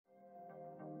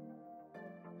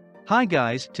Hi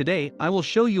guys, today I will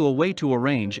show you a way to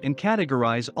arrange and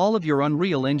categorize all of your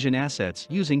Unreal Engine assets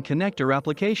using Connector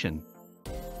application.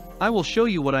 I will show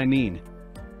you what I mean.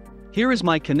 Here is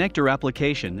my Connector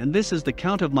application, and this is the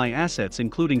count of my assets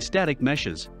including static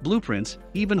meshes, blueprints,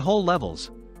 even whole levels.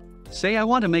 Say I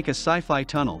want to make a sci-fi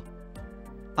tunnel.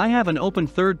 I have an open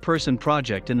third-person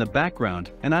project in the background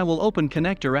and I will open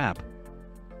Connector app.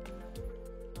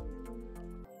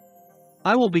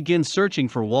 I will begin searching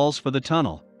for walls for the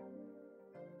tunnel.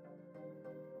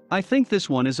 I think this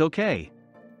one is okay.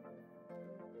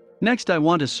 Next I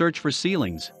want to search for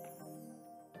ceilings.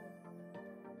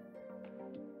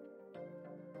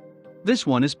 This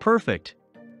one is perfect.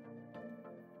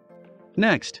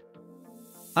 Next,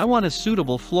 I want a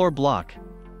suitable floor block.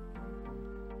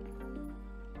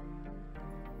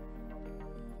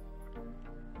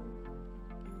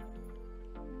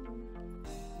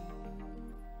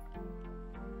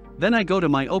 Then I go to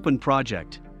my open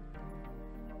project.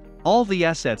 All the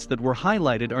assets that were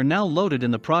highlighted are now loaded in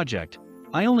the project.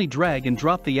 I only drag and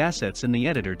drop the assets in the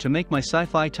editor to make my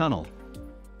sci-fi tunnel.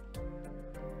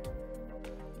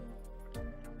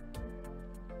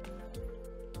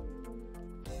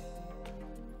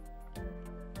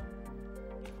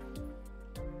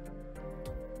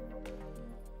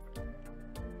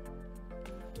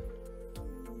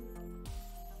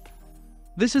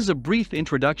 This is a brief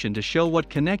introduction to show what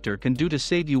Connector can do to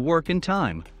save you work and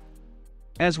time,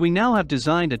 as we now have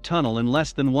designed a tunnel in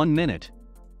less than 1 minute.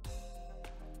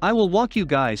 I will walk you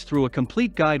guys through a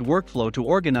complete guide workflow to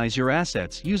organize your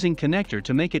assets using Connector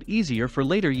to make it easier for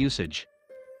later usage.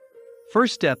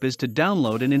 First step is to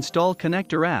download and install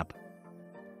Connector app.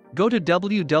 Go to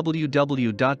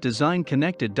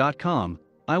www.designconnected.com.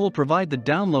 I will provide the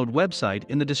download website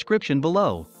in the description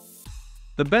below.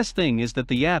 The best thing is that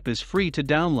the app is free to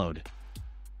download.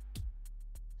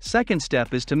 Second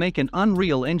step is to make an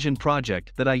Unreal Engine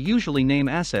project that I usually name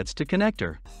Assets to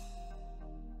Connector.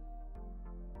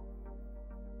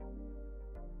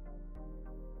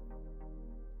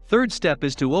 Third step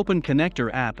is to open Connector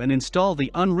app and install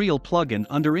the Unreal plugin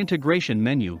under Integration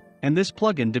menu, and this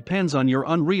plugin depends on your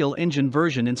Unreal Engine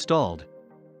version installed.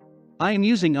 I am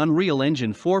using Unreal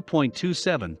Engine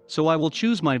 4.27, so I will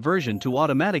choose my version to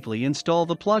automatically install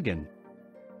the plugin.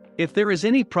 If there is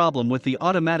any problem with the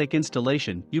automatic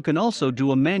installation, you can also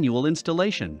do a manual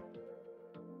installation.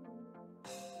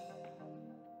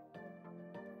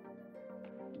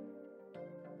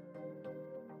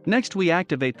 Next we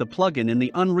activate the plugin in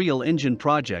the Unreal Engine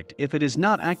project if it is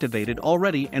not activated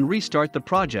already and restart the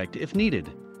project if needed.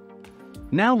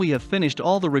 Now we have finished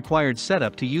all the required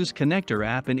setup to use Connector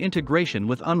app in integration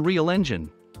with Unreal Engine.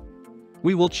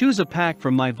 We will choose a pack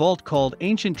from my vault called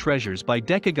Ancient Treasures by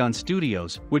Decagon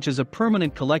Studios, which is a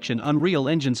permanent collection Unreal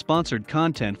Engine sponsored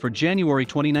content for January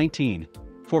 2019.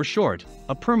 For short,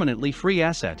 a permanently free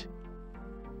asset.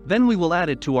 Then we will add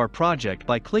it to our project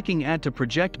by clicking Add to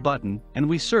Project button, and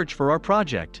we search for our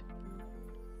project.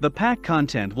 The pack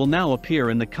content will now appear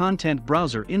in the content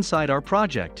browser inside our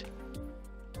project.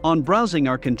 On browsing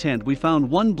our content we found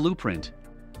 1 blueprint,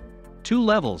 2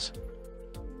 levels,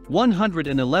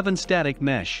 111 static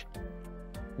mesh,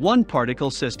 1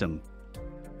 particle system.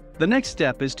 The next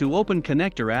step is to open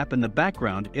Connector app in the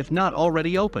background if not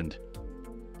already opened.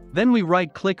 Then we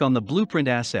right-click on the blueprint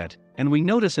asset, and we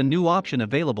notice a new option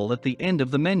available at the end of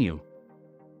the menu.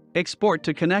 Export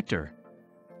to Connector.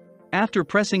 After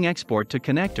pressing Export to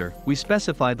Connector, we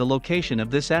specify the location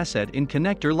of this asset in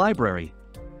Connector library.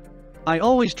 I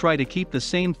always try to keep the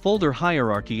same folder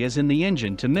hierarchy as in the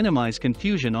engine to minimize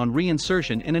confusion on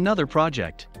reinsertion in another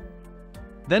project.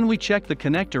 Then we check the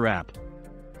Connector app.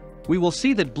 We will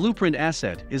see that blueprint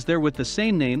asset is there with the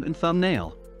same name and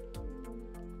thumbnail.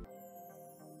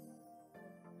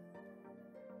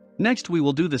 Next we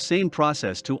will do the same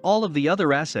process to all of the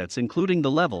other assets including the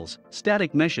levels,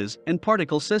 static meshes, and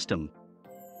particle system.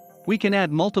 We can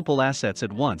add multiple assets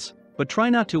at once, but try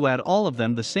not to add all of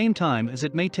them the same time as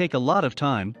it may take a lot of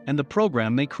time and the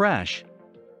program may crash.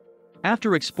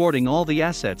 After exporting all the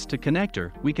assets to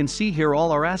Connector, we can see here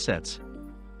all our assets.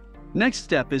 Next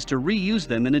step is to reuse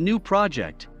them in a new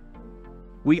project.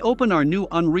 We open our new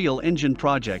Unreal Engine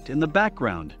project in the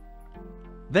background.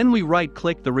 Then we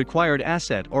right-click the required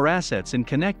asset or assets in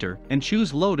Connector and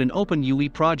choose Load and Open UE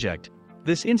project.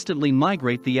 This instantly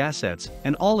migrate the assets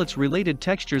and all its related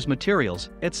textures,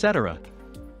 materials, etc.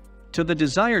 to the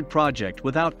desired project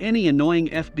without any annoying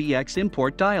FBX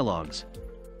import dialogues.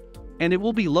 And it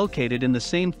will be located in the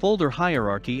same folder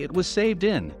hierarchy it was saved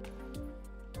in.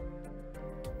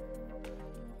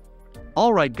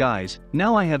 Alright guys,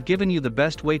 now I have given you the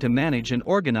best way to manage and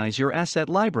organize your asset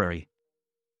library.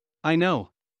 I know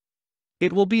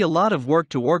It will be a lot of work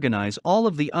to organize all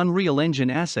of the Unreal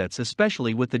Engine assets,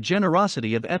 especially with the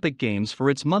generosity of Epic Games for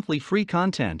its monthly free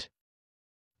content.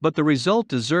 But the result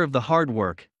deserves the hard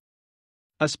work.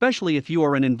 Especially if you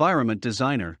are an environment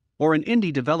designer, or an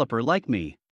indie developer like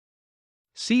me.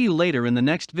 See you later in the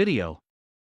next video.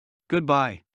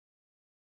 Goodbye.